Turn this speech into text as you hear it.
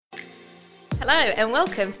Hello and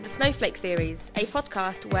welcome to the Snowflake series, a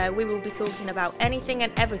podcast where we will be talking about anything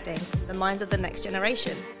and everything from the minds of the next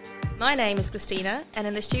generation. My name is Christina, and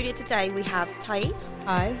in the studio today we have Thais.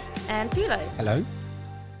 Hi. And Pulo. Hello.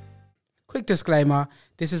 Quick disclaimer,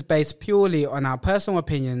 this is based purely on our personal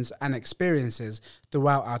opinions and experiences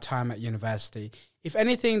throughout our time at university. If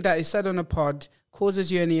anything that is said on the pod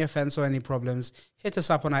causes you any offence or any problems, hit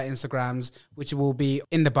us up on our Instagrams, which will be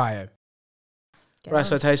in the bio. Right,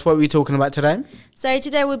 so Thais, what are we talking about today? So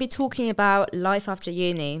today we'll be talking about life after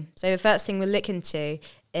uni. So the first thing we'll look into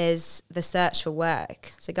is the search for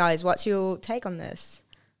work. So guys, what's your take on this?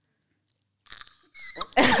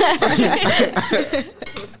 She'll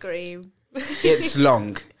scream. It's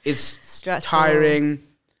long. It's Stressful. tiring,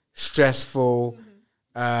 stressful.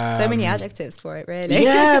 So many adjectives for it, really.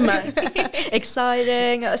 Yeah, man.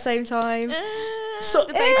 Exciting at the same time. So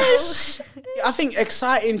I think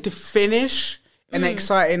exciting to finish and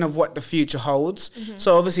exciting of what the future holds.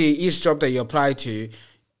 So obviously each job that you apply to,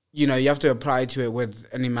 you know, you have to apply to it with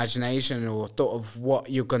an imagination or thought of what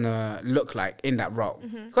you're going to look like in that role.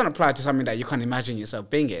 You can't apply to something that you can't imagine yourself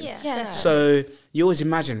being in. Yeah. So you always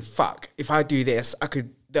imagine, fuck, if I do this,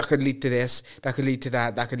 that could lead to this, that could lead to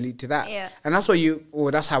that, that could lead to that. Yeah. And that's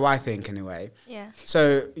that's how I think anyway. Yeah.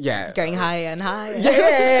 So, yeah. Going higher and higher.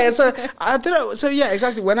 Yeah. So, I don't know. So, yeah,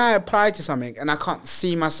 exactly. When I apply to something and I can't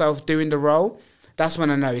see myself doing the role, that's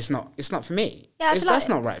when I know it's not for me. Yeah, That's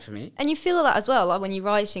not right for me. And you feel that as well, like when you're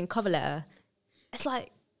writing a cover letter. It's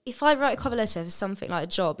like, if I write a cover letter for something like a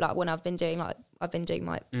job, like when I've been doing my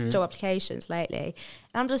job applications lately,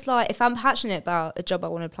 and I'm just like, if I'm passionate about a job I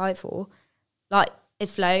want to apply for, like, it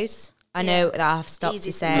flows. I know that I have stuff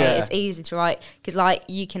to say. Yeah. It's easy to write because, like,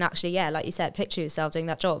 you can actually, like you said, picture yourself doing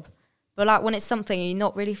that job. But like when it's something you're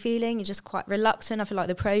not really feeling, you're just quite reluctant. I feel like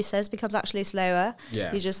the process becomes actually slower.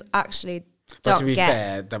 Yeah. You just actually But don't to be get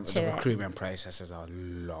fair, the to it. recruitment processes are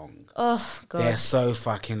long. Oh God. They're so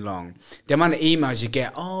fucking long. The amount of emails you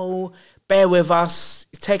get, bear with us,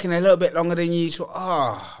 it's taking a little bit longer than usual.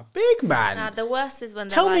 Oh, big man. Now, the worst is when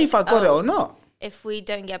they're Tell me like, if I got it or not. If we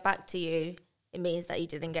don't get back to you, it means that you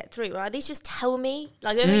didn't get through, right? At least just tell me.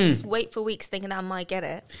 Like, don't just wait for weeks thinking that I might get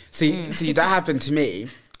it. See, that happened to me.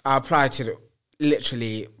 I applied to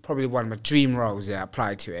literally probably one of my dream roles. Yeah, I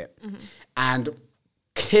applied to it. And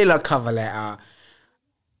killer cover letter.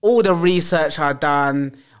 All the research I'd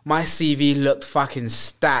done. My CV looked fucking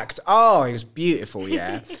stacked. Oh, it was beautiful,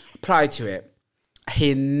 yeah. Applied to it. I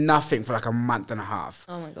hear nothing for like a month and a half.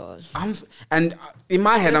 Oh my God. And in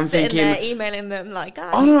my head, I'm Sitting thinking... there emailing them like,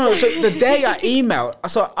 guys. Oh no! So the day I emailed,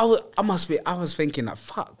 so I was thinking like,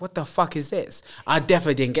 fuck, what the fuck is this? I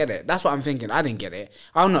definitely didn't get it. That's what I'm thinking. I didn't get it.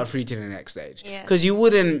 I'm not through to the next stage. Yeah. Because you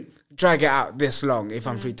wouldn't drag it out this long if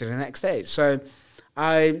I'm through to the next stage. So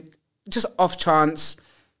I just off chance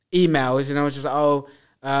emails, and I was just like,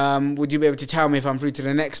 would you be able to tell me if I'm through to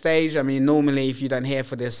the next stage? I mean, normally if you don't hear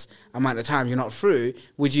for this amount of time, you're not through.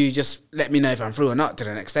 Would you just let me know if I'm through or not to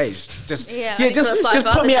the next stage? Just just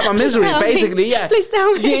put me out my misery, basically. Yeah, Please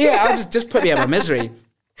tell me. Yeah. I'll just put me out my misery.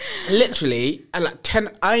 Literally at like 10,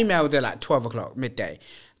 I emailed at like 12 o'clock midday.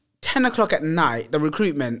 10 o'clock at night, the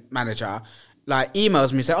recruitment manager like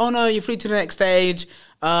emails me saying, "Oh no, you're free to the next stage.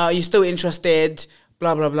 You're still interested?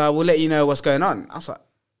 Blah blah blah. We'll let you know what's going on." I was like,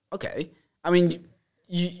 okay. I mean.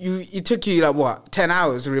 It took you like what 10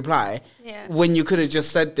 hours to reply when you could have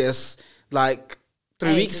just said this like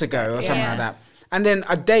 3 weeks ago or something like that. And then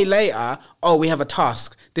a day later, we have a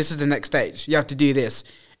task. This is the next stage. You have to do this,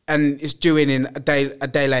 and it's due in a day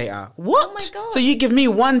later. What? Oh my God. So you give me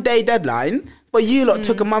 1 day deadline, but you lot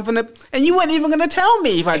took a month and you weren't even going to tell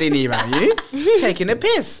me if I didn't email you. Taking a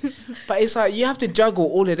piss. But it's like you have to juggle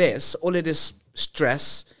all of this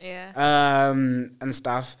stress, and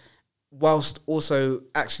stuff, whilst also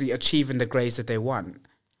actually achieving the grades that they want.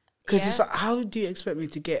 Because it's like, how do you expect me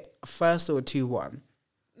to get a first or a 2-1?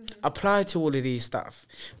 Apply to all of these stuff.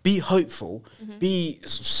 Be hopeful. Be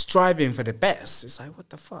striving for the best. It's like, what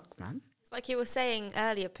the fuck, man? It's like you were saying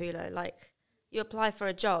earlier, Pulo, like you apply for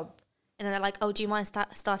a job and then they're like, do you mind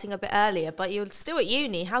starting a bit earlier? But you're still at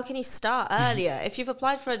uni. How can you start earlier? If you've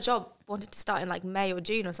applied for a job, wanted to start in like May or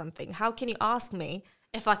June or something, how can you ask me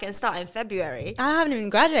if I can start in February? I haven't even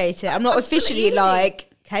graduated. I'm not officially like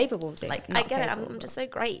capable to. Like, I get it. I'm just so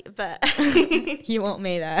great, but you want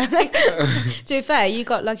me there. To be fair, you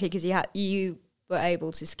got lucky because you were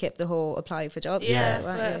able to skip the whole applying for jobs.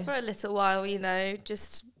 For a little while, you know,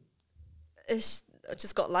 just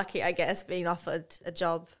got lucky, I guess, being offered a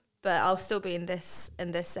job. But I'll still be in this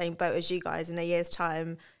same boat as you guys in a year's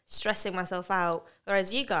time, stressing myself out.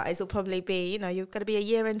 Whereas you guys will probably be, you know, you're going to be a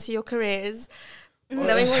year into your careers,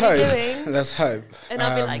 knowing what you're doing. Let's hope. And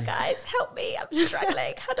I'll be like, guys, help me. I'm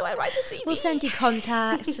struggling. How do I write a CV? We'll send you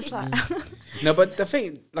contacts. Just like No, but the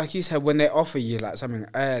thing, like you said, when they offer you like something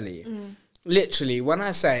early, literally, when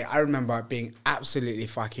I say, I remember being absolutely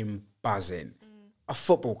fucking buzzing. A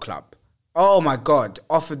football club, oh my God,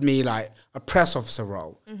 offered me like a press officer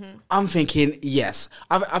role. I'm thinking, yes.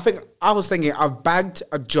 I think I was thinking I've bagged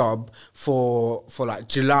a job for like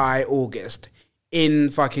July, August in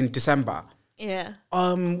fucking December. Yeah.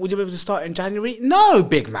 Would you be able to start in January? No,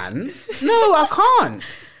 big man. No, I can't.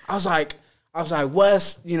 I was like,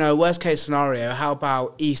 worst case scenario, how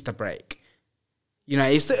about Easter break? You know,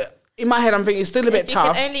 it's in my head, I'm thinking it's still a bit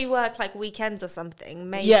tough. You can only work like weekends or something,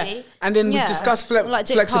 maybe. Yeah, and then we discuss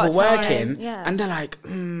flexible working, yeah. and they're like,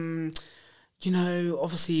 you know,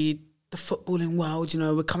 obviously the footballing world, you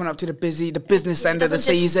know, we're coming up to the business end of the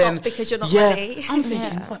season. Because you're not ready. I'm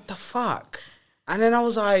thinking, what the fuck? And then I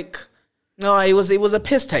was like, no, it was a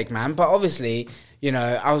piss take, man. But obviously, you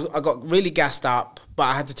know, I got really gassed up, but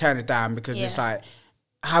I had to turn it down because it's like,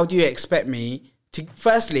 how do you expect me to?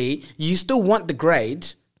 Firstly, you still want the grade.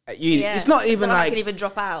 Uni. Yeah. It's not even like I like can even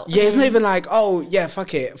drop out. Yeah, it's not even like, oh yeah,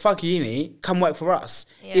 fuck it, fuck uni, come work for us.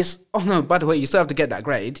 Yeah. It's no, by the way, you still have to get that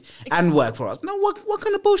grade and work for us. No, what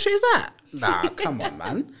kind of bullshit is that? Nah, come on,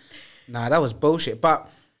 man. Nah, that was bullshit. But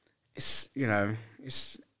it's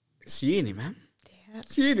it's uni, man. Yeah.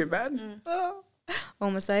 It's uni, man. oh,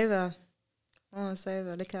 almost over.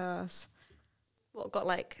 Look at us. What, got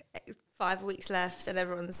like 5 weeks left and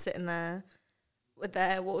everyone's sitting there with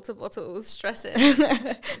their water bottles, stressing.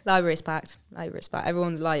 Library's packed.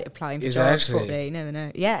 Everyone's like applying for Is jobs. actually? Probably, you never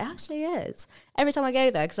know. Yeah, it actually is. Every time I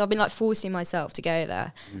go there, because I've been like forcing myself to go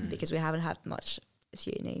there because we haven't had much of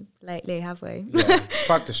uni lately, have we? Yeah,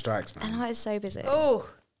 fuck the strikes, man. And it's so busy. Oh.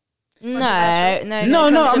 No, I'm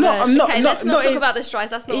not. Okay, let's not talk about the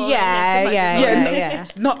strikes. That's not what Yeah.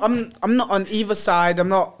 No, I'm not on either side. I'm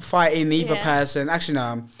not fighting either Yeah. person. Actually, no,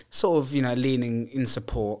 I'm sort of, you know, leaning in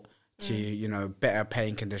support to, you know, better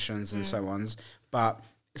paying conditions and so on. But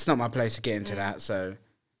it's not my place to get into that. So,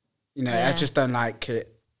 you know, I just don't like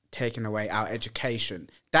it taking away our education.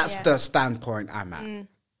 That's the standpoint I'm at.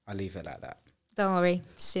 I'll leave it like that. Don't worry.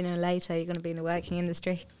 Sooner or later, you're going to be in the working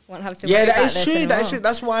industry. Won't have to. Yeah, worry that about is this true. anymore. That is true.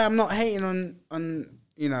 That's why I'm not hating on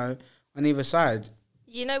you know, on either side.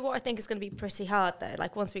 You know what I think is going to be pretty hard though,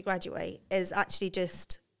 like once we graduate, is actually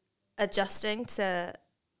just adjusting to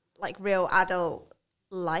like real adult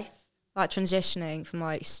life. Like transitioning from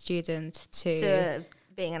like student to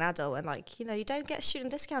being an adult, and like, you know, you don't get a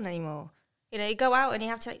student discount anymore. You know, you go out and you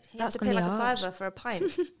have to pay gonna like be hard. $5 for a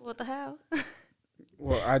pint. What the hell?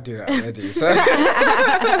 Well, I do that already. So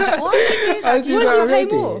Why do you do that? I do Why that do you pay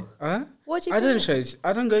already. more? Huh? What do you I pay don't more? show.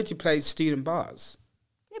 I don't go to play student bars.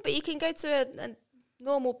 Yeah, but you can go to a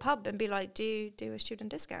normal pub and be like, do a student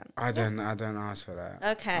discount. I don't ask for that.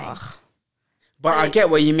 Okay. But I So- get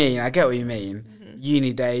what you mean.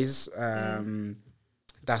 Uni days,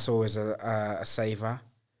 that's always a saver.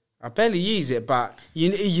 I barely use it, but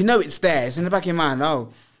you know it's there. It's in the back of your mind.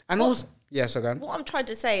 Oh, and also, yes, again. What I'm trying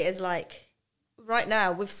to say is, like, right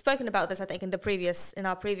now, we've spoken about this, I think, in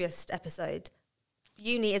our previous episode.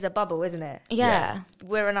 Uni is a bubble, isn't it? Yeah.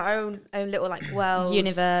 We're in our own little, like, world.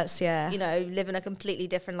 Universe, yeah. You know, living a completely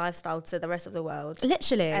different lifestyle to the rest of the world.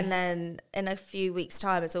 Literally. And then in a few weeks'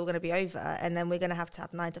 time, it's all going to be over. And then we're going to have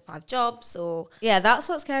 9-to-5 jobs, or, yeah, that's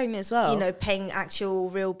what's scaring me as well. you know, paying actual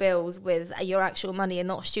real bills with your actual money and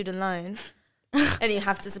not a student loan. And you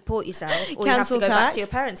have to support yourself, or you have to Cancel go back tax. to your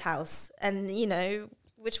parents' house. And, you know,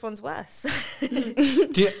 which one's worse?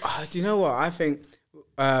 Do you know what I think?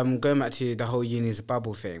 Going back to the whole uni is a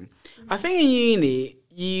bubble thing, I think in uni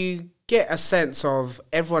you get a sense of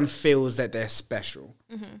everyone feels that they're special.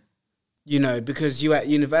 You know, because you're at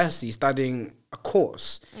university studying a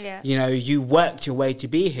course. Yeah. You know, you worked your way to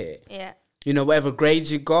be here. Yeah. You know, whatever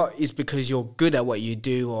grades you got is because you're good at what you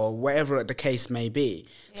do, or whatever the case may be.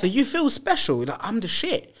 So you feel special, like, I'm the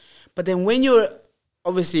shit. But then when you're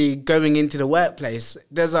obviously going into the workplace,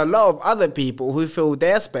 there's a lot of other people who feel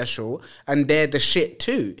they're special and they're the shit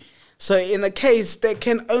too. So in a case, there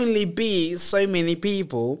can only be so many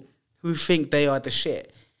people who think they are the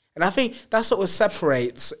shit. And I think that's what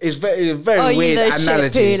separates. It's very weird you the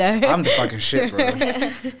analogy. shit, Pulo. I'm the fucking shit,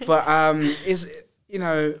 bro. But is, you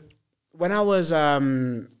know, when I was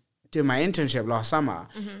doing my internship last summer,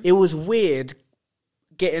 it was weird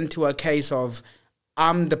getting to a case of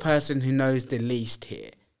I'm the person who knows the least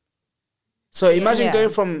here. So imagine Yeah. going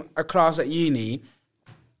from a class at uni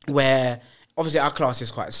where obviously our class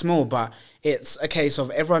is quite small, but it's a case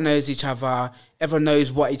of everyone knows each other, everyone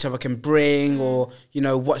knows what each other can bring, or, you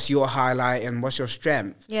know, what's your highlight and what's your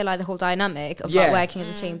strength. Yeah, like the whole dynamic of Yeah. like working as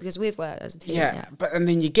a team, because we've worked as a team. Yeah, but and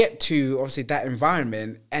then you get to obviously that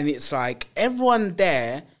environment, and it's like everyone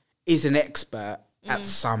there is an expert at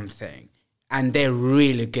something, and they're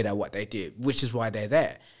really good at what they do, which is why they're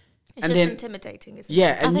there. It's and just then, intimidating, isn't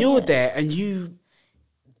yeah, it? and think you're it there, and you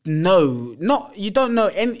don't know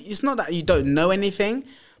any. It's not that you don't know anything,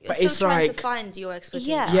 You're but still it's trying like to find your expertise.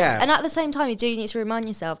 Yeah. Yeah. And at the same time, you do need to remind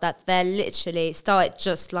yourself that they're literally started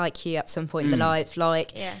just like you at some point in their life.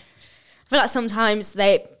 Like, Yeah. I feel like sometimes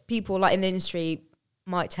people like in the industry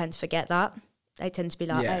might tend to forget that. They tend to be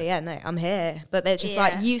like, Yeah. oh yeah, no, I'm here. But they're just Yeah.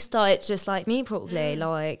 like, you started just like me probably.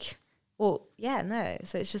 Like, well, yeah, no.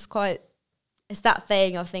 So it's just it's that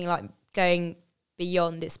thing, I think, like going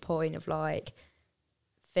beyond this point of like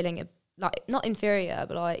feeling like not inferior,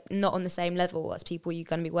 but like not on the same level as people you're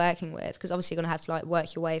going to be working with, because obviously you're going to have to like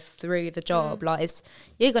work your way through the job. Like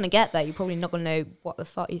you're going to get there, you're probably not going to know what the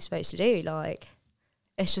fuck you're supposed to do. Like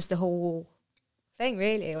it's just the whole thing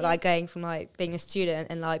really, or like going from like being a student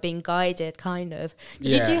and like being guided kind of,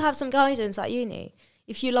 because you do have some guidance at uni.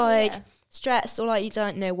 If you like stressed or like you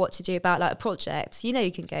don't know what to do about like a project, you know,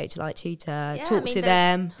 you can go to like tutor, Yeah, talk I mean, to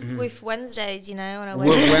there's- them, With Wednesdays, you know, on a with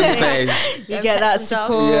Wednesday. Wednesdays. you Go get pet that some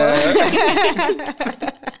support.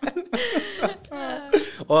 Yeah.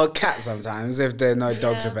 Or a cat sometimes if there are no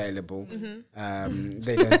dogs available.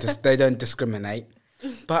 They don't discriminate.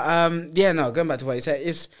 But going back to what you said,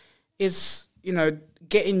 it's you know,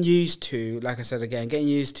 getting used to, like I said again, getting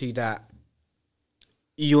used to that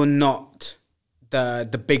you're not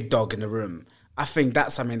the big dog in the room. I think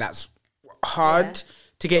that's something that's hard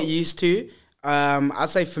to get used to. I'd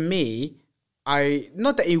say for me,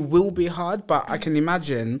 not that it will be hard, but I can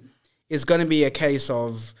imagine it's going to be a case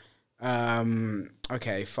of,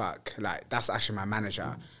 okay, fuck, like that's actually my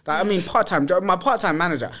manager. Like, I mean, my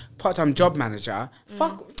part-time job manager,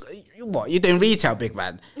 fuck, what, you're doing retail, big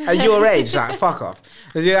man, at your age, like, fuck off.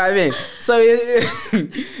 You know what I mean? So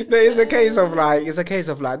it's a case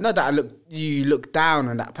of like, not that you look down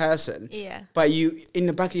on that person, but you, in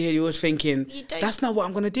the back of your head, you're always thinking, that's not what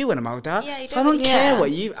I'm going to do when I'm older. Yeah, so I don't care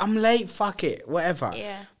Yeah. I'm late, fuck it, whatever.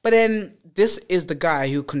 Yeah. But then this is the guy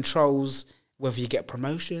who controls whether you get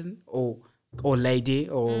promotion or lady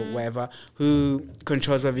or whatever, who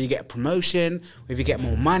controls whether you get a promotion, whether you get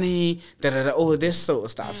more money, all this sort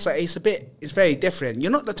of stuff. So it's very different.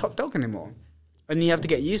 You're not the top dog anymore. And you have to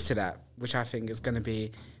get used to that, which I think is going to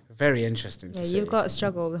be very interesting to see. You've got to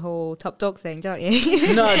struggle the whole top dog thing, don't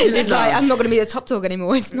you? No, it's like, I'm not going to be the top dog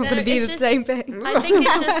anymore. It's not No, going to be it's the just- same thing. I think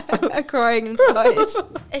it's just Crying inside. it's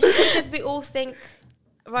just because we all think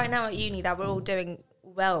right now at uni that we're all doing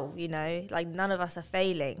well, you know, like none of us are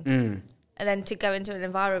failing. And then to go into an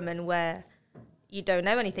environment where you don't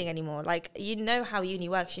know anything anymore, like you know how uni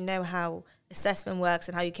works, you know how assessment works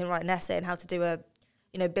and how you can write an essay and how to do a,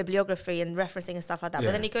 you know, bibliography and referencing and stuff like that. Yeah.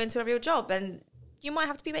 But then you go into a real job and you might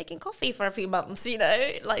have to be making coffee for a few months, you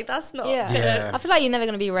know, like that's not. Yeah. I feel like you're never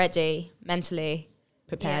going to be ready, mentally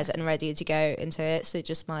prepared Yeah. and ready to go into it. So you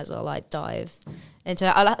just might as well like dive into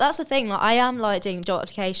it. That's the thing. Like I am like doing job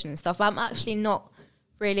application and stuff, but I'm actually not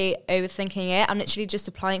really overthinking it. I'm literally just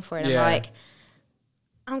applying for it. Yeah. I'm like,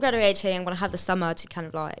 I'm graduating. I'm going to have the summer to kind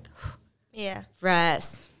of like Yeah.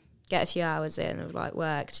 rest, get a few hours in of like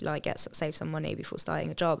work to like save some money before starting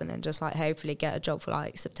a job, and then just like hopefully get a job for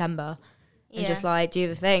like September and just like do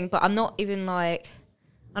the thing. But I'm not even like,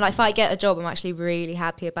 and like if I get a job, I'm actually really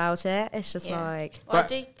happy about it. It's just like, Well, I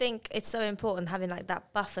do think it's so important having like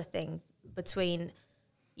that buffer thing between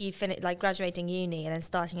you like graduating uni and then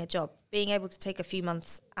starting a job, being able to take a few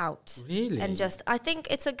months out. Really? And just, I think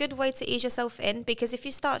it's a good way to ease yourself in, because if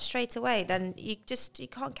you start straight away, then you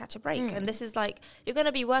can't catch a break. And this is like, you're going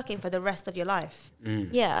to be working for the rest of your life.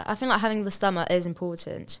 yeah, I feel like having the summer is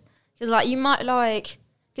important, because like you might like,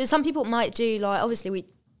 because some people might do like, obviously we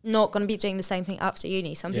not going to be doing the same thing after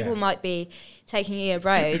uni. Some people might be taking a year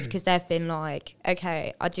roads because they've been like,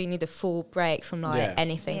 okay, I do need a full break from like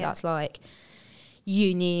anything that's like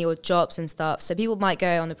uni or jobs and stuff. So people might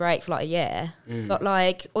go on the break for like a year, but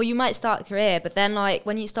like, or you might start a career, but then like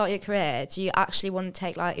when you start your career, do you actually want to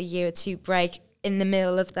take like a year or two break in the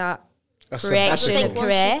middle of that creation I of think once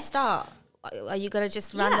career? you start, are you going to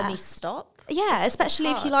just randomly stop? Yeah, especially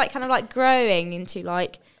if you're like kind of like growing into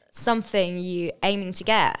like something you aiming to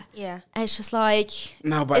get. Yeah. And it's just like,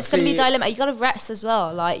 No, but it's going to be a see- dilemma. You got to rest as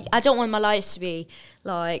well. Like, I don't want my life to be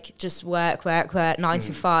like just work 9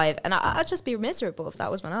 to 5, and I'd just be miserable if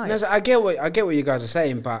that was my life. No, so I get what you guys are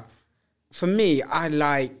saying, but for me, I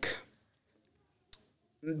like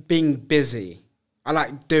being busy. I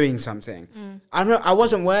like doing something. I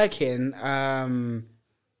wasn't working.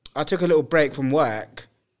 I took a little break from work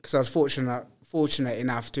because I was fortunate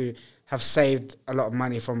enough to have saved a lot of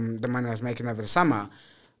money from the money I was making over the summer.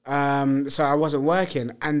 So I wasn't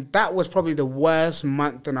working, and that was probably the worst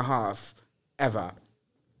month and a half ever.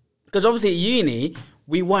 Because obviously at uni,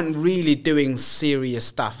 we weren't really doing serious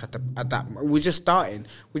stuff at that. We're just starting.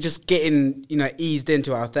 We're just getting, eased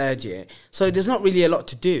into our third year. So there's not really a lot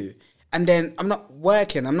to do. And then I'm not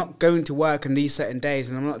working. I'm not going to work on these certain days,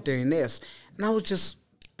 and I'm not doing this. And I was just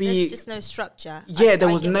There's just no structure. Yeah, there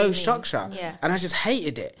was no structure. Yeah. And I just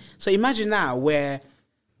hated it. So imagine now where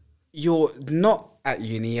you're not at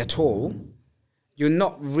uni at all. You're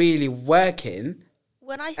not really working.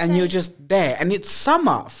 And you're just there, and it's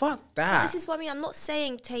summer. Fuck that. This is what I mean. I'm not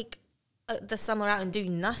saying take the summer out and do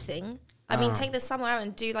nothing. I mean, take the summer out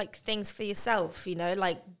and do like things for yourself.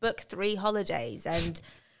 Like book 3 holidays and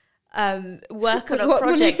work on a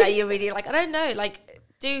project that you really like. I don't know, like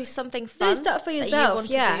do something fun. Do stuff for yourself.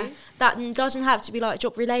 That doesn't have to be like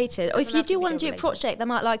job related. Or if you do want to do a project that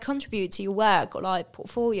might like contribute to your work or like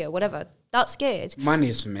portfolio, whatever, that's good.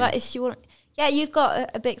 Money's for me. But if you want. Yeah, you've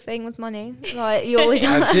got a big thing with money. Like you always.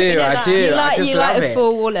 I do. You like a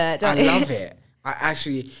full wallet, don't you? I love it. I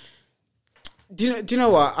actually. Do you know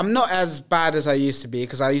what? I'm not as bad as I used to be,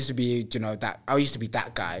 because I used to be, I used to be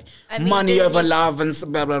that guy. Money over love and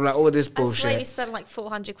blah blah blah, all this bullshit. I swear you spent like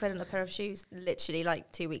 400 quid on a pair of shoes, literally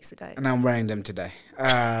like 2 weeks ago. And I'm wearing them today.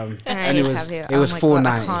 And it was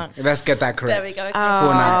 $4.90. Let's get that correct. There we go.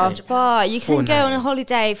 $4.90. But you can go on a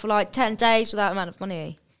holiday for like 10 days with that amount of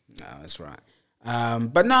money. No, that's right.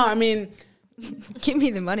 But no, I mean, give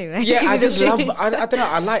me the money, man. Yeah, I just love. I don't know.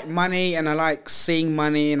 I like money, and I like seeing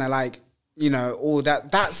money, and I like all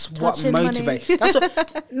that. That's what motivates. That's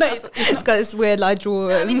what. No, it's got this weird like draw.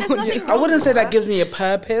 No, I mean, there's nothing I wouldn't say that gives me a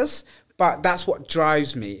purpose, but that's what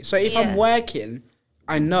drives me. So if I'm working,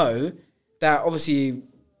 I know that obviously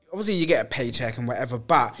you get a paycheck and whatever,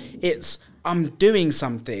 but I'm doing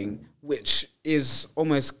something which is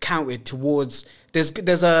almost counted towards.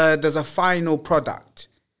 There's a final product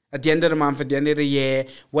at the end of the month, at the end of the year,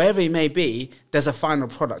 wherever it may be. There's a final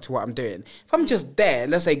product to what I'm doing. If I'm just there,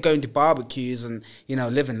 let's say going to barbecues and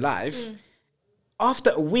living life,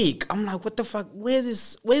 after a week, I'm like, what the fuck?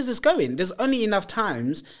 Where's this going? There's only enough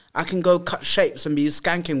times I can go cut shapes and be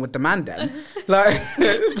skanking with the man then. Like, do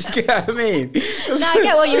you get what I mean? No, I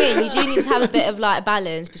get what you mean. You do need to have a bit of like a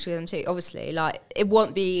balance between them two. Obviously, like it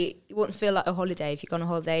won't feel like a holiday if you go on a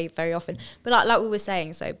holiday very often. But like we were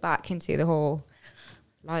saying, so back into the whole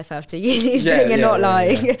life after uni thing and not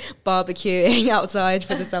barbecuing outside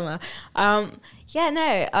for the summer.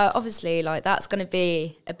 Obviously, like that's going to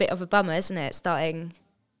be a bit of a bummer, isn't it? Starting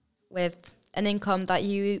with an income that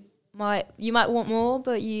you might want more,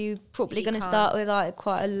 but you probably going to start with like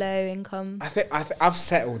quite a low income. I think I've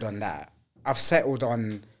settled on that. I've settled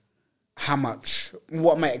on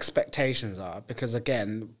what my expectations are, because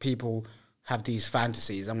again, people have these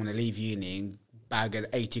fantasies. I'm going to leave uni and bag an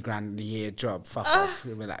 80 grand a year job. Fuck off,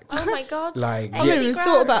 relax. Oh my god! Like, I haven't even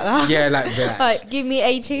thought about that. Yeah, like relax. Like, give me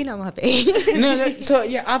 18, I'm happy. No. So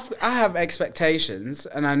yeah, I have expectations,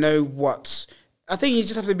 and I know what's. I think you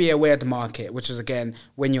just have to be aware of the market, which is again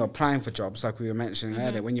when you're applying for jobs, like we were mentioning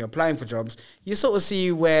earlier. When you're applying for jobs, you sort of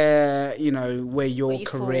see where your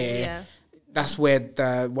career. Fall, that's where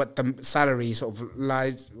what the salary sort of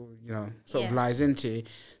lies, lies into.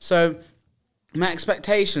 So my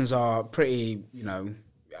expectations are pretty,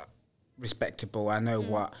 respectable. I know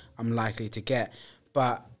what I'm likely to get,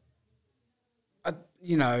 but I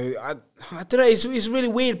don't know. It's really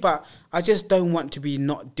weird, but I just don't want to be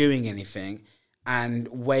not doing anything and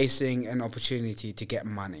wasting an opportunity to get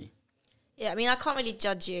money. Yeah, I mean, I can't really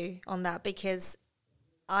judge you on that, because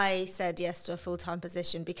I said yes to a full-time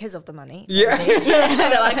position because of the money. Yeah.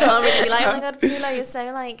 So I can't really be like, oh my god, Pula, you're so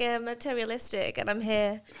like materialistic, and I'm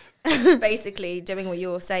here basically doing what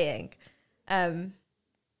you're saying. But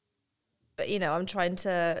I'm trying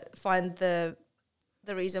to find the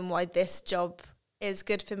reason why this job is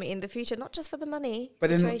good for me in the future, not just for the money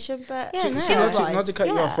situation, but not to cut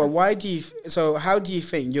you off, but how do you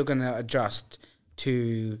think you're gonna adjust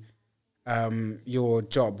to your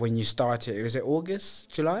job when you start it? Is it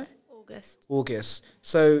August, July? August.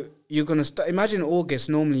 So you're going to imagine August,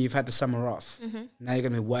 normally you've had the summer off. Mm-hmm. Now you're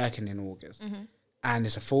going to be working in August. Mm-hmm. And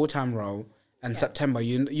it's a full-time role. And September,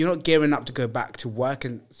 you're not gearing up to go back to work,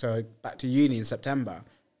 back to uni in September.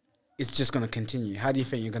 It's just going to continue. How do you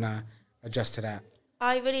think you're going to adjust to that?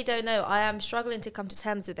 I really don't know. I am struggling to come to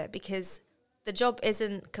terms with it, because the job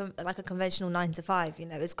isn't like a conventional 9 to 5.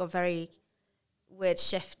 It's got very weird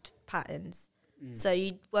shift patterns. So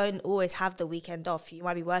you won't always have the weekend off. You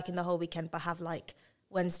might be working the whole weekend, but have like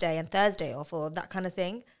Wednesday and Thursday off or that kind of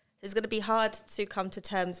thing. It's going to be hard to come to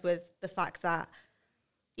terms with the fact that,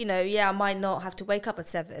 you know, I might not have to wake up at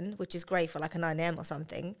 7, which is great for like a 9 a.m. or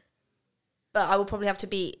something. But I will probably have to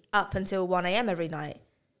be up until 1 a.m. every night.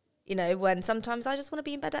 You know, when sometimes I just want to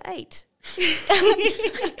be in bed at 8.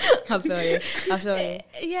 I feel you.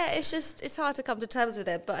 Yeah, it's hard to come to terms with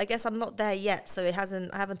it, but I guess I'm not there yet, so I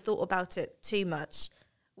haven't thought about it too much.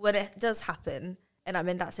 When it does happen and I'm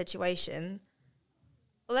in that situation,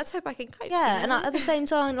 well, let's hope I can cope. Yeah, and at the same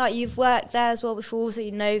time, like, you've worked there as well before, so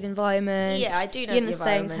you know the environment. Yeah, I do know You're the in the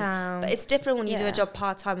same environment, town. but it's different when you do a job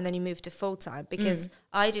part-time and then you move to full-time, because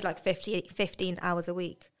I do like 15 hours a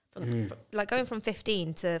week. Like going from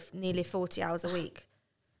 15 to nearly 40 hours a week.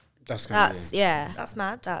 That's That's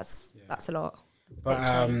mad. That's a lot.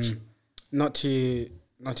 But not to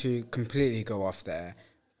completely go off there,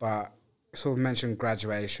 but sort of mention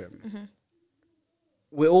graduation.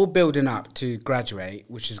 We're all building up to graduate,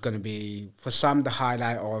 which is going to be for some the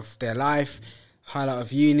highlight of their life, highlight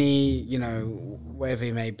of uni, you know, whatever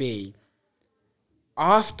it may be.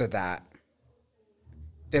 After that,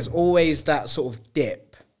 there's always that sort of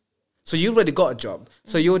dip. So you already got a job.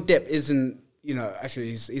 So your dip isn't, you know,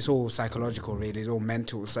 actually it's all psychological really, it's all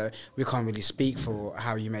mental. So we can't really speak for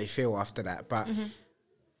how you may feel after that. But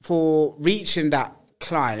for reaching that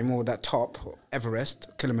climb or that top, Everest,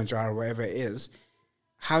 Kilimanjaro, whatever it is,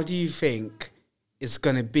 how do you think it's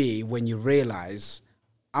going to be when you realise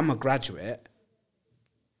I'm a graduate,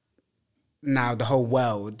 now the whole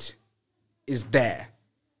world is there?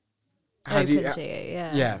 Open to you,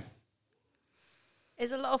 yeah. Yeah.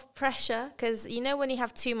 There's a lot of pressure because, you know, when you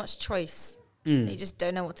have too much choice, you just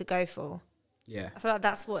don't know what to go for. Yeah. I feel like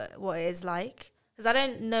that's what it is like. Because I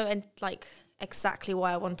don't know like exactly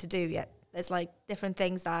what I want to do yet. There's like different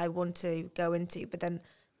things that I want to go into, but then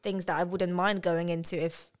things that I wouldn't mind going into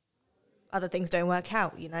if other things don't work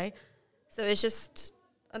out, you know? So it's just,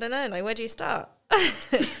 I don't know, like, where do you start? I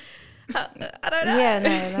don't know. Yeah,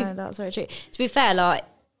 no, that's very true. To be fair, like,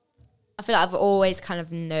 I feel like I've always kind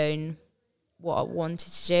of known what I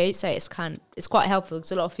wanted to do, so it's quite helpful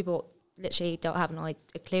because a lot of people literally don't have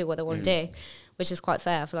a clue what they want to do, which is quite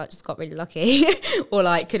fair. I feel like I just got really lucky or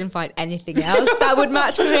like couldn't find anything else that would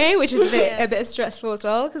match for me, which is a bit stressful as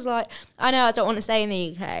well, because like I know I don't want to stay in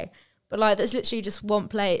the UK, but like there's literally just one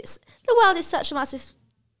place. The world is such a massive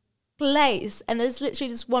place, and there's literally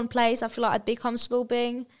just one place I feel like I'd be comfortable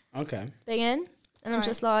being in, and I'm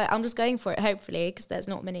just like, I'm just going for it, hopefully, because there's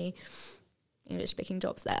not many English-speaking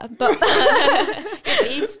jobs there, but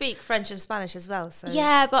but you speak French and Spanish as well, so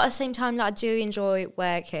yeah. But at the same time, like, I do enjoy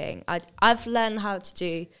working. I've learned how to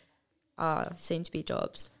do soon-to-be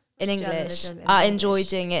jobs in English. I enjoy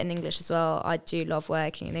doing it in English as well. I do love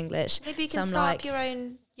working in English. Maybe you can start up your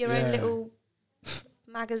own little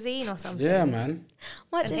magazine or something. Yeah, man.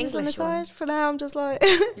 Might do this on the English one. side. For now, I'm just like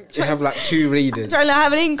You have like 2 readers. trying to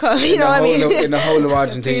have an income. You know what I mean? In the whole of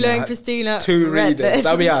Argentina. Philo and Christina. 2 read readers. this.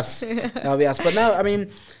 That'll be us. That'll be us. But no, I mean,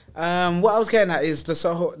 what I was getting at is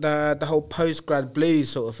the whole post-grad blues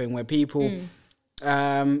sort of thing, where people,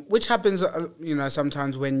 which happens, you know,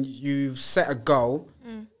 sometimes when you've set a goal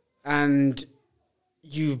and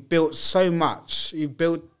you've built so much, you've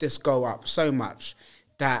built this goal up so much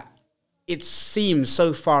that it seems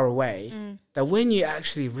so far away that when you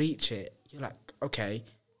actually reach it, you're like, okay,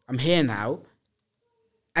 I'm here now.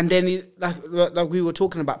 And then, like we were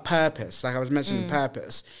talking about purpose, like I was mentioning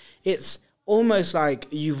purpose, it's almost like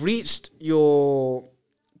you've reached your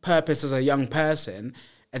purpose as a young person,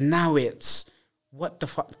 and now it's, what the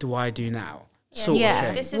fuck do I do now? Sort of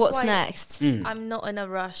thing. This is What's why next? I'm not in a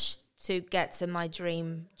rush to get to my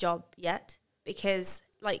dream job yet, because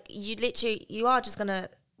like you are just gonna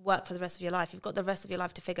work for the rest of your life. You've got the rest of your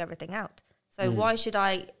life to figure everything out. So why should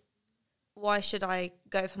I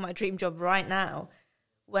go for my dream job right now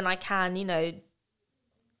when I can, you know,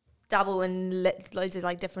 dabble in loads of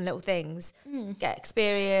like different little things, get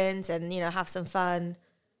experience, and, you know, have some fun.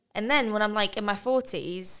 And then when I'm like in my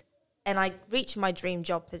 40s and I reach my dream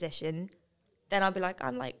job position, then I'll be like,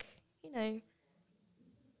 I'm like, you know,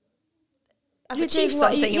 I've achieved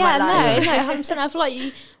something in my life. No, 100%. I feel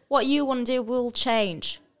like what you want to do will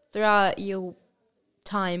change throughout your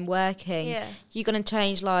time working. Yeah. You're going to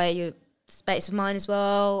change like your space of mind as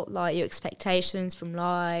well, like your expectations from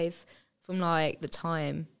life, from like the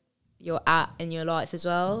time you're at in your life as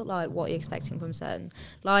well, like what you're expecting from certain,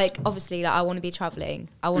 like obviously like I want to be traveling,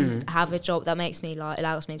 I want to have a job that makes me like,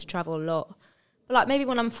 allows me to travel a lot, but like maybe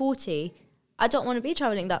when I'm 40 I don't want to be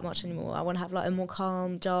traveling that much anymore. I want to have like a more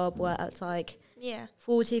calm job where it's like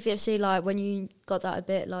 40, 50, like when you got that a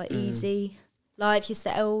bit like easy life, you're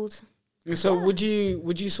settled. And so would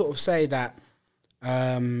you sort of say that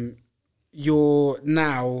you're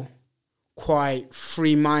now quite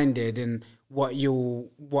free-minded in what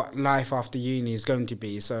life after uni is going to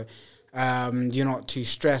be? So you're not too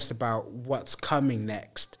stressed about what's coming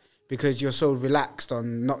next because you're so relaxed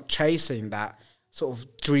on not chasing that sort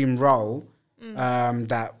of dream role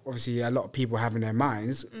that obviously a lot of people have in their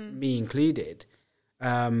minds, me included.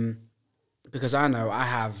 Because I know I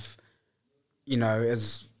have,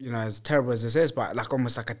 as terrible as this is, but like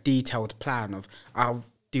almost like a detailed plan of I'll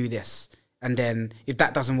do this, and then if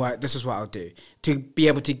that doesn't work, this is what I'll do to be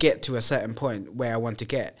able to get to a certain point where I want to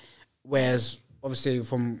get. Whereas obviously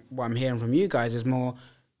from what I'm hearing from you guys is more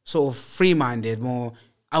sort of free-minded, more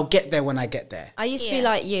I'll get there when I get there. I used to be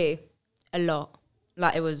like you a lot.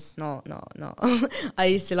 Like it was not. I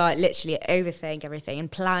used to like literally overthink everything and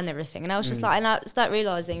plan everything, and I was just like, and I started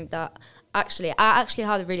realizing that I actually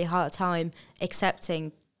had a really hard time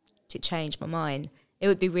accepting to change my mind. It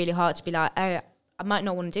would be really hard to be like, oh, I might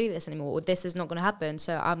not want to do this anymore, or this is not going to happen,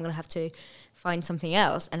 so I'm going to have to find something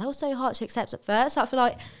else. And that was so hard to accept at first. I feel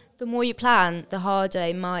like the more you plan, the harder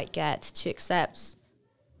it might get to accept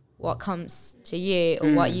what comes to you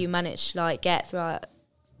or what you manage to like get throughout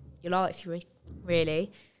your life,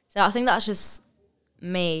 really. So I think that's just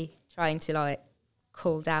me trying to like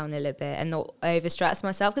cool down a little bit and not overstress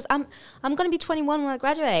myself, because I'm going to be 21 when I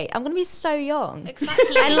graduate. I'm going to be so young.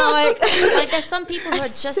 Exactly. And like there's some people who are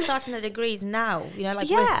just starting their degrees now,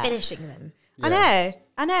 we're finishing them. Yeah.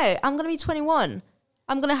 I know. I'm going to be 21.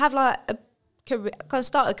 I'm going to have like a career, going to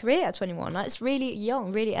start a career at 21. Like it's really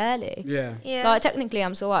young, really early. Yeah. Like technically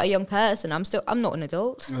I'm still like a young person. I'm not an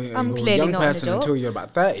adult. You're I'm a clearly young not an person adult. until you're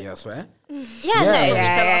about 30, I swear. Yeah,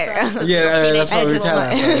 That's what we tell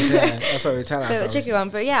ourselves. Yeah, that's what we tell Bit of a ourselves. tricky one,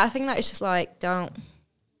 but yeah, I think that it's just like don't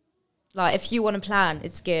like if you want to plan,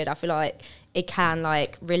 it's good. I feel like it can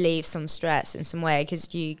like relieve some stress in some way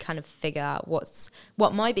because you kind of figure out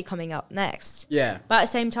what might be coming up next. Yeah. But at the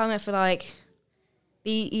same time, I feel like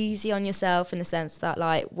be easy on yourself in the sense that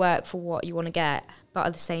like work for what you want to get, but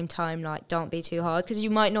at the same time like don't be too hard because you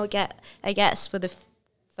might not get a guess for the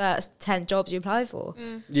first 10 jobs you apply for.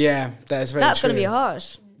 Yeah, that's very That's true. going to be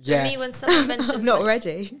harsh. Yeah. For me, when someone mentions I'm not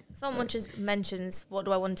ready. someone just mentions what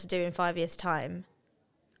do I want to do in 5 years' time,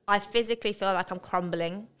 I physically feel like I'm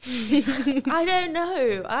crumbling. I don't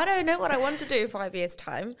know what I want to do in 5 years'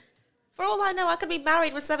 time. For all I know, I could be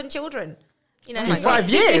married with 7 children. Oh In 5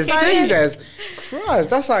 years? Jesus Christ,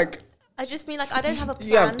 that's like... I just mean like I don't have a plan.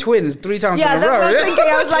 You have twins 3 times Yeah, in a that's row. what I was thinking.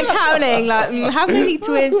 I was like counting, like how many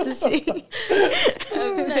twins does she?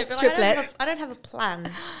 No, but Triplets. I don't have a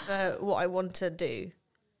plan for what I want to do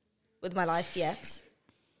with my life yet.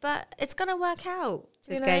 But it's gonna work out.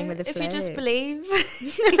 Just going with the if you just flow. believe.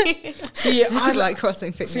 See, I like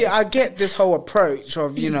crossing fingers. See, I get this whole approach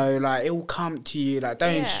of, like, it will come to you, like,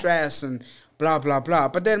 don't stress and blah, blah, blah.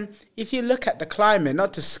 But then if you look at the climate,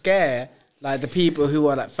 not to scare, like, the people who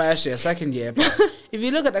are, like, first year, second year, but if you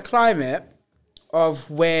look at the climate of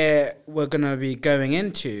where we're going to be going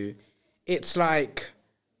into, it's like,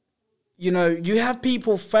 you have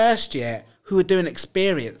people first year who are doing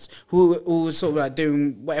experience, who are sort of like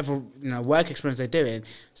doing whatever, work experience they're doing.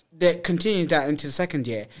 They continue that into the second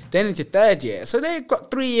year, then into third year. So they've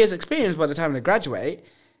got 3 years experience by the time they graduate.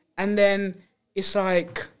 And then it's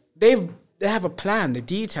like they have a plan, they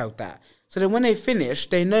detailed that. So then when they finish,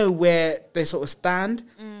 they know where they sort of stand.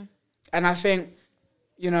 And I think,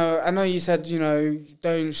 I know you said,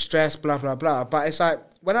 don't stress, blah, blah, blah. But it's like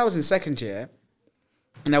when I was in second year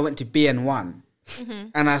and I went to BN1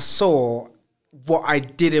 and I saw what I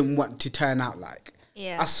didn't want to turn out like.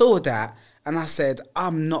 Yeah. I saw that and I said,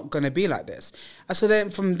 I'm not going to be like this. And so then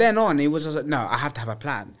from then on, it was just like, no, I have to have a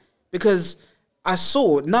plan. Because I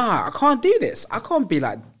saw, I can't do this. I can't be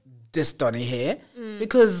like this Donny here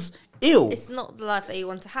because It's not the life that you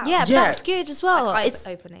want to have. Yeah, but Yeah. that's good as well. Like it's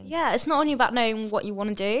eye-opening. Yeah, it's not only about knowing what you want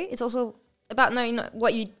to do. It's also about knowing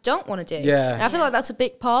what you don't want to do. Yeah. And I feel like that's a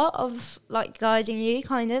big part of like guiding you,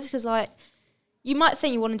 kind of, because like you might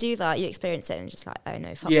think you want to do that, you experience it, and you're just like, oh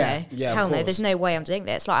no, fuck Yeah, no, yeah, of hell no, course. there's no way I'm doing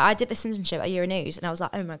this. Like I did this internship at Euronews, and I was like,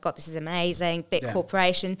 oh my god, this is amazing, big Yeah.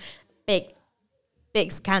 corporation, big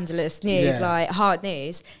scandalous news, Yeah. like hard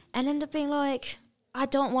news, and end up being like, I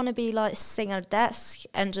don't want to be like sitting at a desk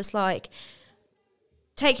and just like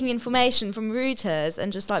taking information from Reuters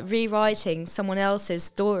and just like rewriting someone else's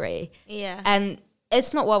story. Yeah. And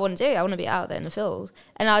it's not what I want to do. I want to be out there in the field.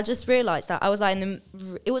 And I just realised that I was like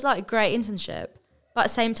it was like a great internship. But at the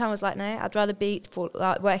same time, I was like, no, I'd rather be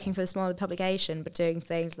like working for a smaller publication, but doing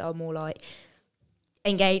things that are more like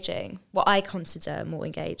engaging, what I consider more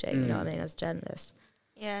engaging, you know what I mean, as a journalist.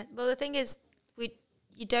 Yeah. Well, the thing is,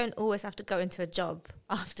 you don't always have to go into a job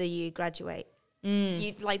after you graduate.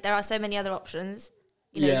 You like there are so many other options.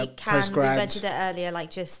 You know, Yeah, you can. We postgrads. mentioned it earlier. Like,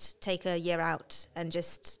 just take a year out and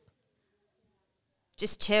just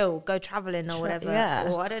chill, go traveling or whatever. yeah.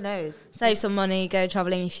 Or I don't know. Save some money, go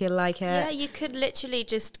travelling if you feel like it. Yeah, you could literally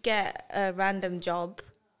just get a random job.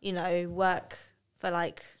 You know, work for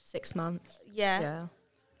like 6 months. yeah.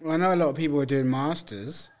 Well, I know a lot of people are doing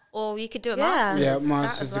masters. Or you could do a Yeah. master's. Yeah, that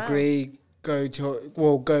master's as well. degree.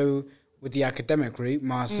 Go with the academic route,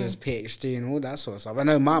 master's, PhD, and all that sort of stuff. I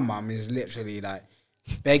know my mum is literally like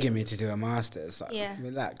begging me to do a master's. Like, Yeah.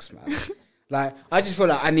 relax, man. Like, I just feel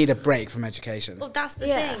like I need a break from education. Well, that's the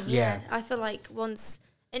Yeah. thing. Yeah. I feel like once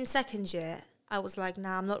in second year, I was like,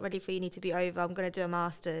 nah, I'm not ready for uni to be over. I'm going to do a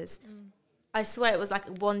master's. I swear it was like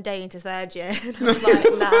one day into third year. And I was like,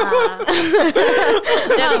 nah.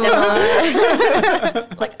 Don't need a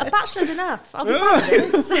like, a bachelor's enough. I'll be fine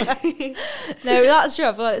with this. No, that's true.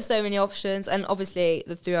 I feel like there's so many options, and obviously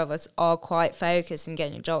the three of us are quite focused in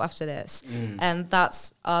getting a job after this, and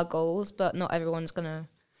that's our goals. But not everyone's gonna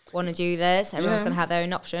want to do this. Everyone's Yeah. gonna have their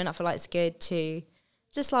own option. I feel like it's good to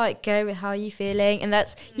just like go with how you're feeling, and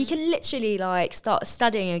that's you can literally like start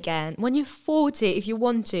studying again when you're 40 if you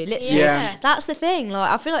want to. Literally, Yeah. that's the thing.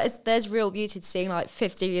 Like I feel like there's real beauty to seeing like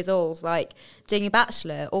 50 years old like doing a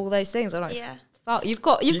bachelor, all those things. I'm like, Yeah. fuck, you've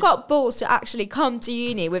got balls to actually come to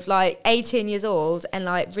uni with like 18 years old and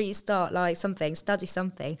like restart like something, study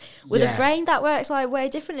something with Yeah. a brain that works like way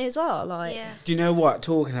differently as well. Like, Yeah. Do you know what?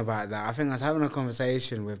 Talking about that, I think I was having a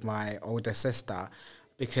conversation with my older sister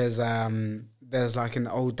because there's like an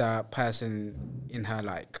older person in her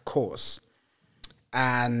like course,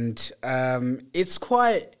 and it's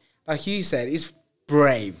quite like you said, it's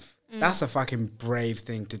brave. That's a fucking brave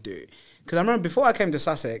thing to do. Because I remember before I came to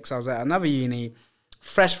Sussex, I was at another uni,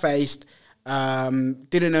 fresh faced,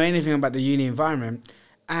 didn't know anything about the uni environment,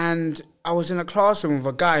 and I was in a classroom with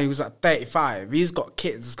a guy who was like 35. He's got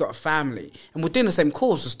kids, he's got a family, and we're doing the same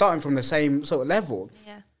course, we're starting from the same sort of level.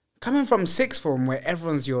 Yeah. Coming from sixth form where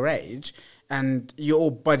everyone's your age and you're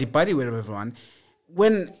all buddy with everyone,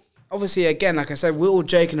 when obviously again, like I said, we're all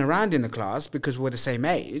joking around in the class because we're the same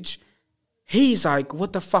age. He's like,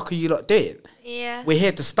 what the fuck are you lot doing? Yeah. We're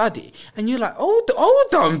here to study. And you're like, hold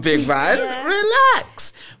on, big man, Yeah.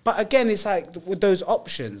 relax. But again, it's like with those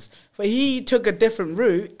options. But he took a different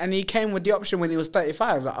route and he came with the option when he was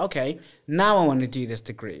 35. Like, okay, now I want to do this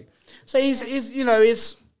degree. So it's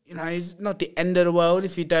not the end of the world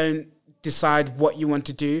if you don't decide what you want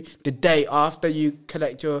to do the day after you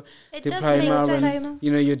collect your It does make diploma sense. and,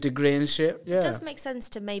 your degree and shit. Yeah. It does make sense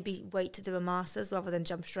to maybe wait to do a master's rather than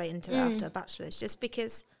jump straight into it after a bachelor's, just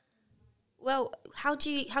because, well, how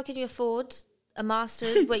can you afford a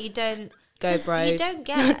master's where you don't go 'cause bro. you don't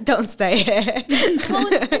get Don't stay here.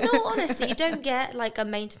 well, in all honesty, you don't get like a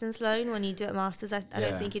maintenance loan when you do a master's. I Yeah.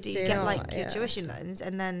 don't think you do. Do You you get not? like your Yeah. tuition loans,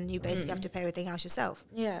 and then you basically have to pay everything else yourself.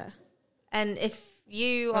 Yeah. And if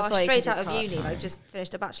you That's are why you straight can out do of uni, part-time. like just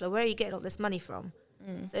finished a bachelor, where are you getting all this money from?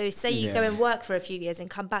 So say you go Yeah. and work for a few years and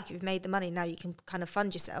come back, you've made the money, now you can kind of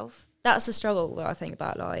fund yourself. That's the struggle that I think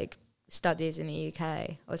about like studies in the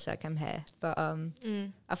UK. Obviously, I come here, but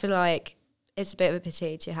I feel like it's a bit of a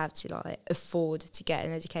pity to have to like afford to get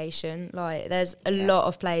an education. Like, there's a lot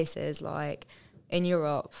of places like in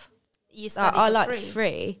Europe You that study are for like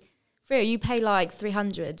free. free. You pay like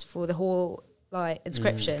 300 for the whole like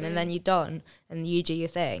inscription, and then you're done, and you do your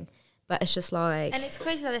thing. But it's just like, And it's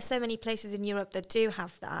crazy that there's so many places in Europe that do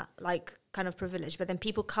have that, like, kind of privilege, but then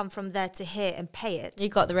people come from there to here and pay it. you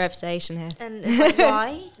got the reputation here. And it's like,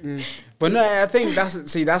 why? But no, I think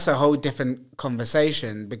that's a whole different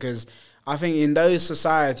conversation, because I think in those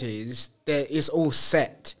societies there is all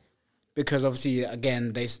set, because obviously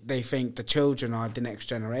again they think the children are the next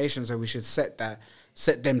generation, so we should set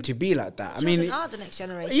them to be like that. Children are the next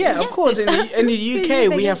generation. Yeah, of course. In the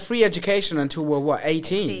UK, we have free education until we're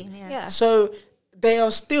 18. Yeah. So they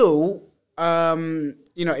are still,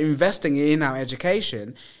 investing in our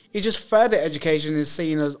education. It's just further education is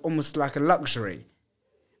seen as almost like a luxury,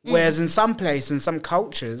 whereas in some places, in some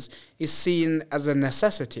cultures, it's seen as a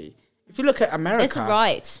necessity. If you look at America, It's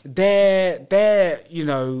right. their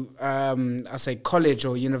I say college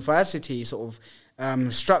or university sort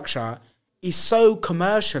of structure is so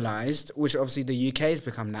commercialized, which obviously the UK has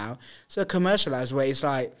become now, so commercialized where it's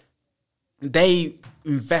like they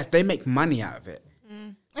invest, they make money out of it.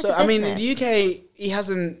 It's So a I mean, in business. the UK, it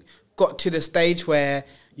hasn't got to the stage where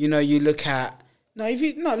you look at.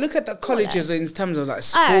 Look at the colleges in terms of like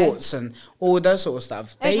sports and all that sort of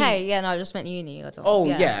stuff. Okay, yeah, no, I just meant uni.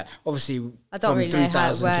 Obviously I don't from really know how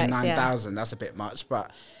it 3,000 to works, 9,000, that's a bit much.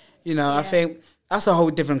 But, I think that's a whole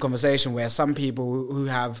different conversation where some people who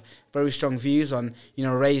have very strong views on,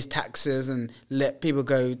 raise taxes and let people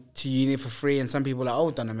go to uni for free, and some people are,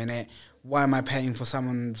 hold on a minute, why am I paying for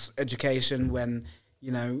someone's education when,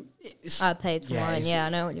 I paid for mine. Yeah, I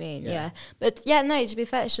know what you mean. Yeah. But yeah, no, to be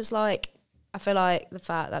fair, it's just like, I feel like the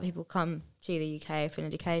fact that people come to the UK for an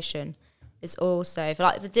education is also, for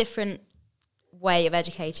like the different way of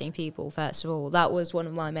educating people, first of all, that was one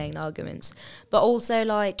of my main arguments. But also,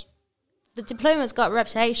 like, the diploma's got a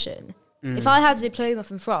reputation. If I had a diploma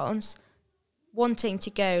from France, wanting to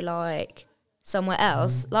go, like, somewhere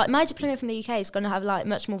else, like, my diploma from the UK is going to have, like,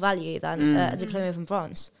 much more value than a diploma from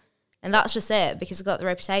France. And that's just it, because it's got the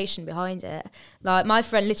reputation behind it. Like, my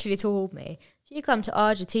friend literally told me, if you come to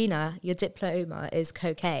Argentina, your diploma is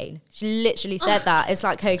cocaine. She literally said that. It's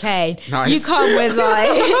like cocaine. Nice. You come with,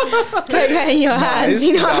 like, cocaine in your hands.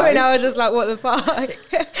 You know what I mean? I was just like, what the fuck?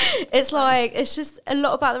 It's like, it's just a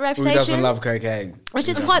lot about the reputation. Who doesn't love cocaine? Which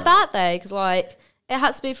is quite bad, though, because, like, it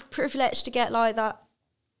has to be privileged to get, like, that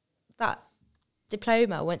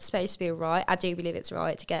diploma when it's supposed to be a right. I do believe it's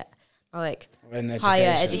right to get, like,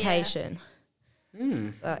 higher education.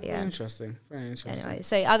 But yeah, very interesting. Anyway,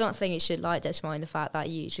 so I don't think it should, like, determine the fact that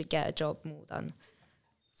you should get a job more than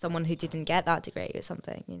someone who didn't get that degree or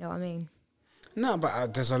something. You know what I mean? No,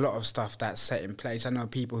 but there's a lot of stuff that's set in place. I know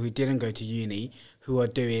people who didn't go to uni who are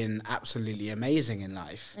doing absolutely amazing in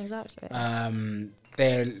life. Exactly.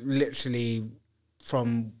 They're literally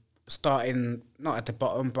from starting not at the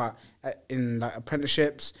bottom, but in like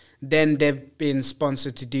apprenticeships. Then they've been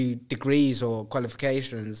sponsored to do degrees or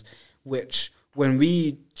qualifications, which when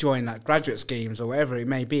we join like graduate schemes or whatever it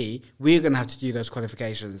may be, we're going to have to do those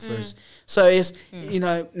qualifications. So it's,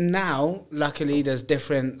 now, luckily, there's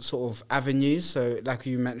different sort of avenues. So like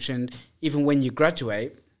you mentioned, even when you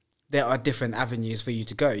graduate, there are different avenues for you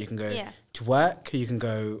to go. You can go to work, you can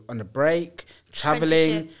go on a break,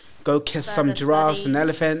 traveling, go kiss some giraffes and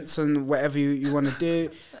elephants and whatever you want to do.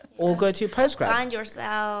 Or go to postgrad. Find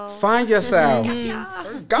yourself.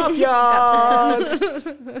 Gap years.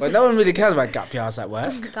 But no one really cares about gap years at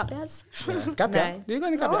work. Gap years? Yeah. Gap year? Do you go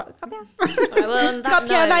any gap year? Gap year. Right, well, gap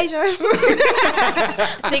year later.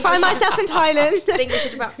 Find myself in Thailand. I think we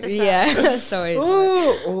should wrap this up. Yeah, sorry.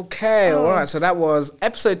 Oh, okay. All right. So that was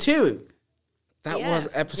episode 2. That was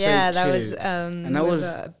episode 2. Yeah, that was... and that was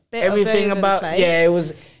a bit everything about... Yeah, it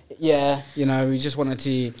was... Yeah, we just wanted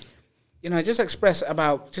to... just express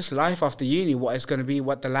about just life after uni, what it's going to be,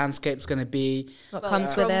 what the landscape's going to be. What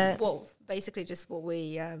comes with it. Well, basically just what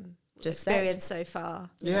we just experienced so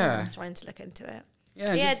far. Yeah. Trying to look into it.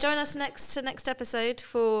 Yeah, join us next episode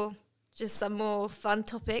for just some more fun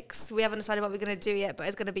topics. We haven't decided what we're going to do yet, but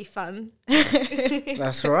it's going to be fun.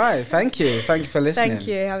 That's right. Thank you. Thank you for listening. Thank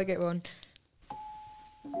you. Have a good one.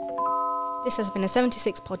 This has been a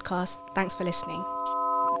 76 podcast. Thanks for listening.